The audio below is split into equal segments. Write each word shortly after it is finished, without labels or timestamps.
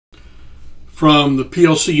From the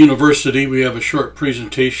PLC University, we have a short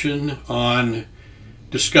presentation on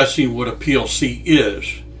discussing what a PLC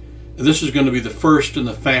is. And this is going to be the first in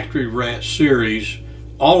the Factory Rat series.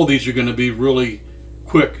 All of these are going to be really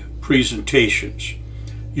quick presentations.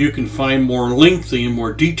 You can find more lengthy and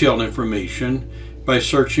more detailed information by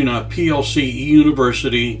searching on PLC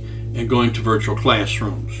University and going to virtual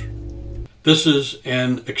classrooms. This is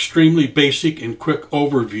an extremely basic and quick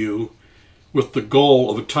overview with the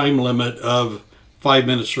goal of a time limit of 5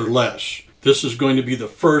 minutes or less. This is going to be the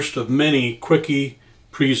first of many quickie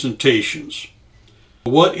presentations.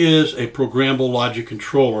 What is a programmable logic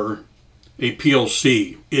controller, a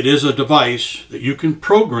PLC? It is a device that you can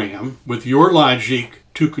program with your logic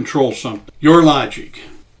to control something. Your logic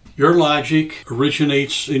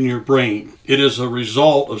originates in your brain. It is a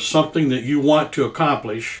result of something that you want to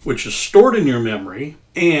accomplish, which is stored in your memory,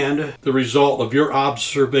 and the result of your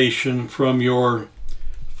observation from your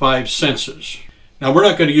 5 senses. Now, we're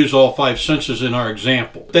not going to use all 5 senses in our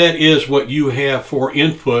example. That is what you have for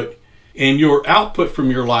input, and your output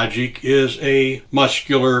from your logic is a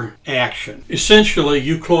muscular action. Essentially,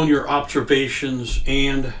 you clone your observations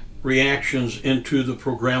and reactions into the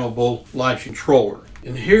programmable logic controller.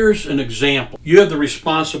 And here's an example. You have the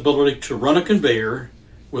responsibility to run a conveyor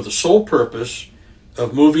with the sole purpose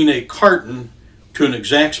of moving a carton to an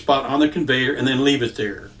exact spot on the conveyor and then leave it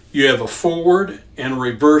there. You have a forward and a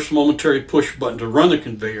reverse momentary push button to run the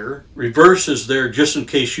conveyor. Reverse is there just in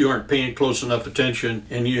case you aren't paying close enough attention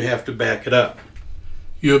and you have to back it up.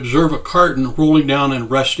 You observe a carton rolling down and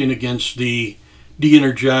resting against the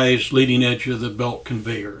de-energized leading edge of the belt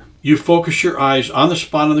conveyor. You focus your eyes on the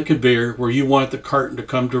spot on the conveyor where you want the carton to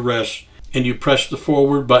come to rest, and you press the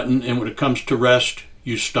forward button, and when it comes to rest,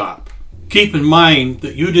 you stop. Keep in mind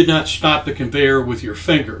that you did not stop the conveyor with your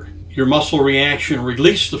finger. Your muscle reaction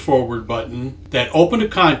released the forward button that opened a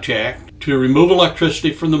contact to remove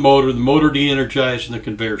electricity from the motor de-energized, and the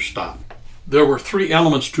conveyor stopped. There were 3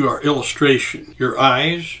 elements to our illustration: your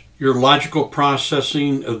eyes, your logical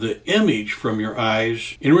processing of the image from your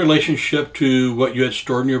eyes in relationship to what you had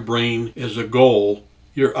stored in your brain as a goal.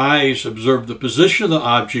 Your eyes observed the position of the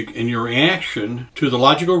object and your reaction to the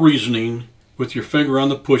logical reasoning with your finger on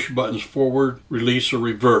the push buttons forward, release, or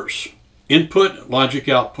reverse. Input, logic,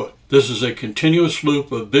 output. This is a continuous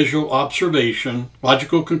loop of visual observation,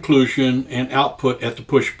 logical conclusion, and output at the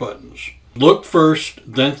push buttons. Look first,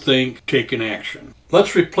 then think, take an action.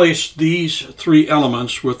 Let's replace these 3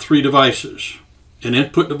 elements with 3 devices: an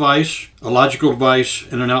input device, a logical device,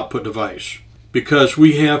 and an output device. Because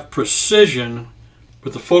we have precision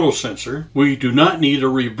with the photosensor, we do not need a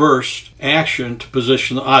reversed action to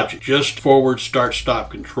position the object, just forward, start, stop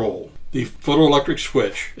control. The photoelectric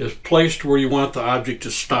switch is placed where you want the object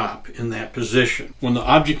to stop in that position. When the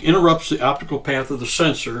object interrupts the optical path of the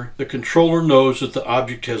sensor, the controller knows that the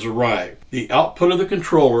object has arrived. The output of the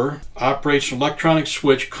controller operates an electronic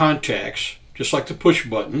switch contacts, just like the push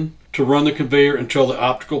button, to run the conveyor until the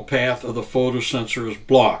optical path of the photosensor is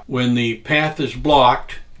blocked. When the path is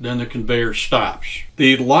blocked, then the conveyor stops.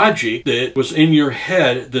 The logic that was in your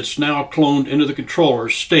head that's now cloned into the controller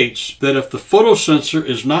states that if the photosensor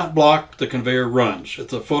is not blocked, the conveyor runs. If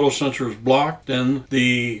the photosensor is blocked, then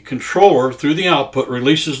the controller, through the output,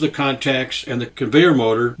 releases the contacts and the conveyor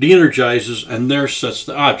motor de-energizes, and there sets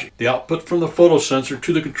the object. The output from the photosensor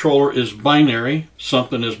to the controller is binary.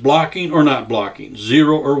 Something is blocking or not blocking.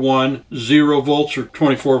 0 or 1, 0 volts or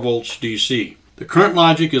 24 volts DC. The current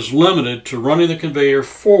logic is limited to running the conveyor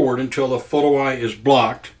forward until the photo eye is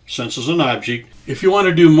blocked, senses an object. If you want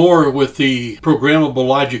to do more with the programmable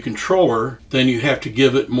logic controller, then you have to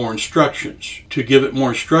give it more instructions. To give it more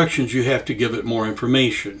instructions, you have to give it more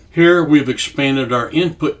information. Here we've expanded our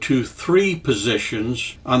input to 3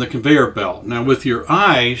 positions on the conveyor belt. Now with your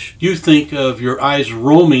eyes, you think of your eyes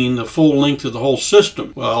roaming the full length of the whole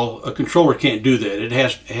system. Well, a controller can't do that. It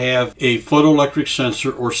has to have a photoelectric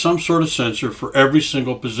sensor or some sort of sensor for every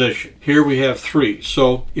single position. Here we have 3.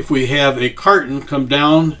 So if we have a carton come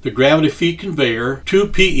down the gravity feed conveyor, 2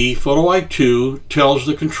 PE, photo eye 2, tells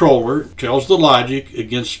the controller, tells the logic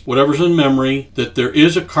against whatever's in memory that there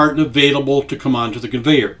is a carton available to come onto the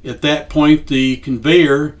conveyor. At that point, the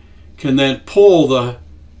conveyor can then pull the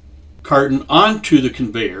carton onto the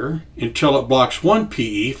conveyor until it blocks 1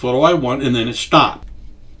 PE, photo eye 1, and then it stops.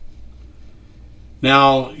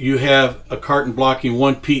 Now you have a carton blocking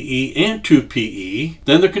 1 PE and 2 PE.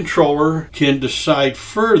 Then the controller can decide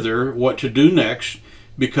further what to do next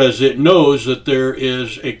because it knows that there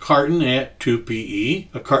is a carton at 2 PE,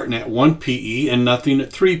 a carton at 1 PE, and nothing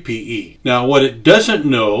at 3 PE. Now, what it doesn't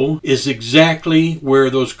know is exactly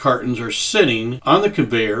where those cartons are sitting on the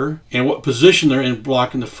conveyor and what position they're in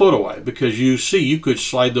blocking the photo eye, because you see you could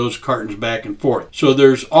slide those cartons back and forth. So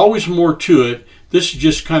there's always more to it. This is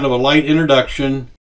just kind of a light introduction.